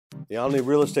The Omni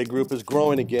Real Estate Group is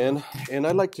growing again, and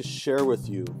I'd like to share with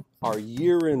you our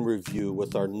year-in review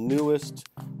with our newest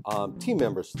team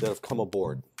members that have come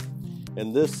aboard.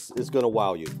 And this is going to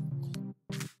wow you.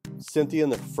 Cynthia, in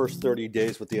the first 30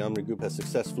 days with the Omni Group, has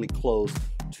successfully closed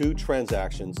 2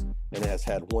 transactions and has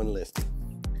had 1 listing.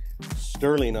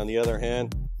 Sterling, on the other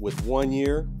hand, with 1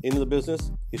 year into the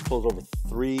business, he's closed over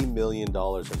 $3 million in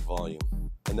volume.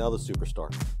 And now the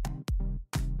superstar,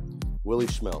 Willie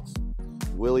Schmelz.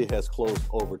 Willie has closed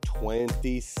over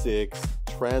 26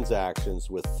 transactions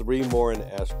with 3 more in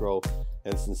escrow,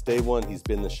 and since day one, he's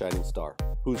been the shining star.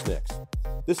 Who's next?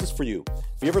 This is for you.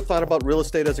 If you ever thought about real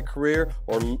estate as a career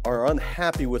or are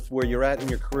unhappy with where you're at in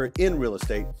your career in real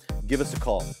estate, give us a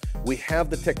call. We have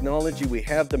the technology, we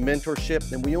have the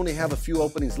mentorship, and we only have a few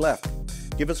openings left.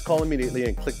 Give us a call immediately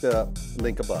and click the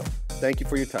link above. Thank you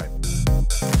for your time.